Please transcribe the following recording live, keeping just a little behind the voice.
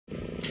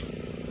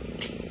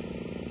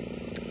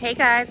Hey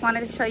guys,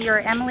 wanted to show you our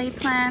Emily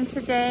plan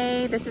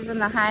today. This is in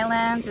the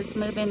Highlands. It's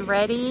move-in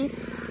ready.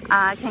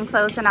 Can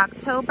close in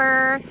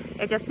October.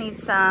 It just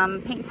needs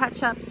some paint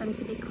touch-ups and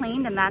to be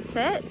cleaned, and that's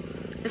it.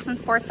 This one's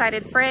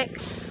 4-sided brick.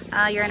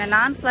 You're in a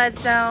non-flood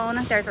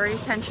zone. There's a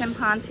retention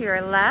pond to your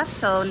left,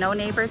 so no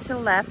neighbors to the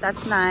left.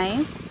 That's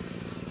nice.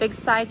 Big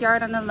side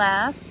yard on the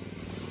left.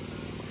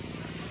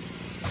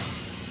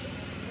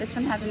 This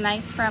one has a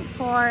nice front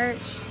porch.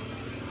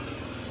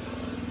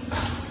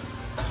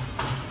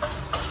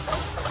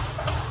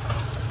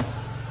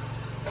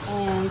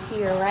 And to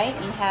your right,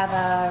 you have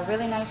a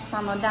really nice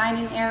formal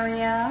dining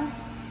area.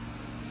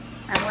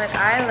 And what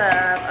I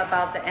love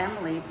about the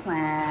Emily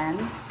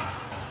plan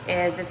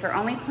is it's our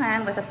only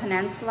plan with a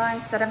peninsula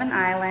instead of an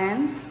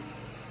island.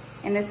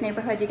 In this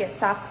neighborhood, you get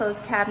soft close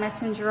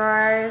cabinets and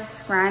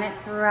drawers, granite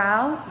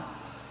throughout,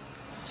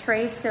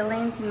 tray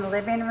ceilings in the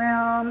living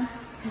room.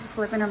 This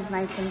living room's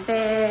nice and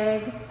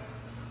big.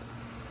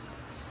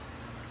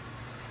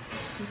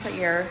 You put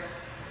your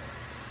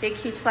big,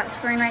 huge flat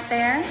screen right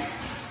there.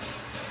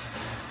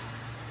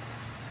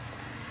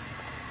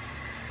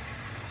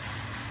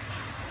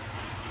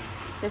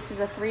 This is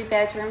a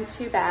 3-bedroom,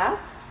 2-bath.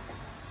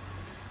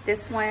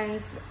 This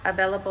one's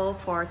available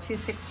for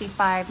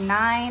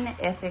 $265,900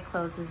 if it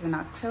closes in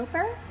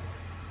October.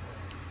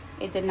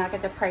 It did not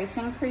get the price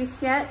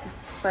increase yet,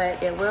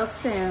 but it will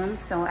soon,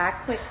 so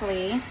act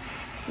quickly.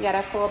 You got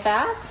a full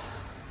bath.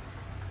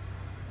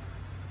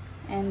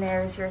 And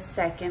there's your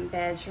 2nd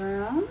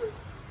bedroom.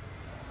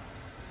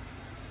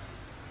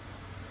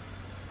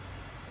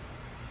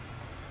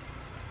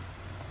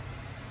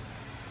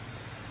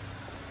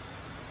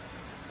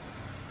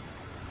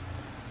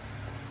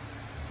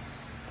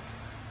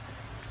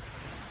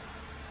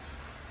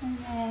 And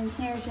then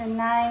here's your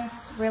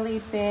nice,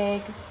 really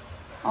big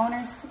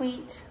owner's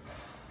suite.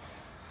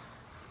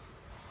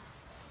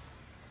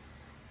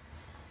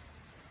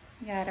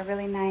 You got a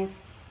really nice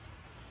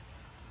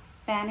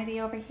vanity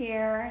over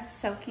here,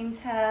 soaking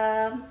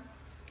tub,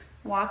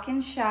 walk-in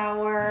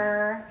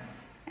shower,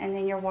 and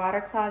then your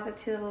water closet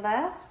to the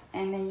left,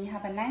 and then you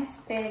have a nice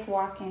big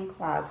walk-in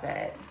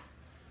closet.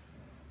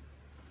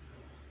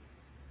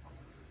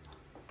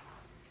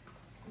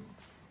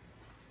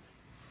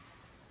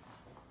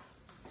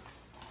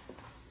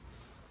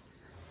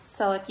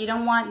 So if you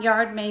don't want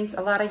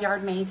a lot of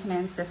yard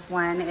maintenance, this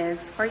one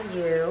is for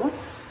you.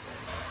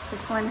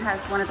 This one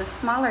has one of the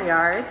smaller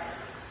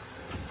yards.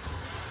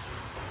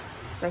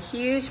 It's a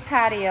huge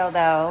patio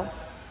though.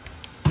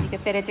 You can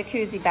fit a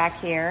jacuzzi back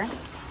here.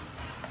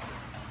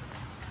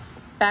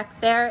 Back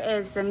there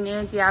is the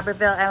new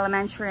D'Iberville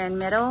Elementary and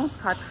Middle. It's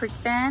called Creek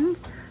Bend.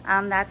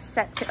 That's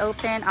set to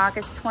open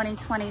August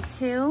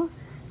 2022.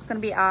 It's gonna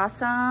be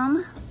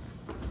awesome.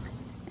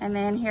 And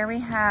then here we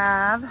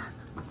have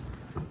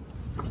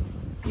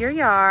your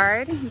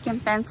yard. You can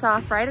fence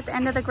off right at the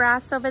end of the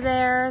grass over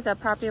there. The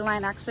property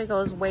line actually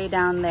goes way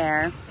down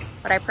there,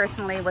 but I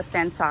personally would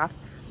fence off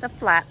the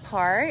flat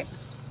part.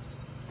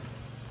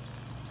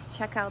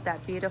 Check out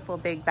that beautiful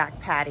big back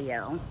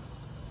patio.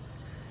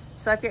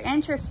 So if you're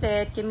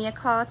interested, give me a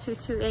call,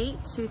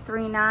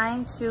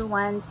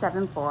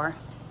 228-239-2174.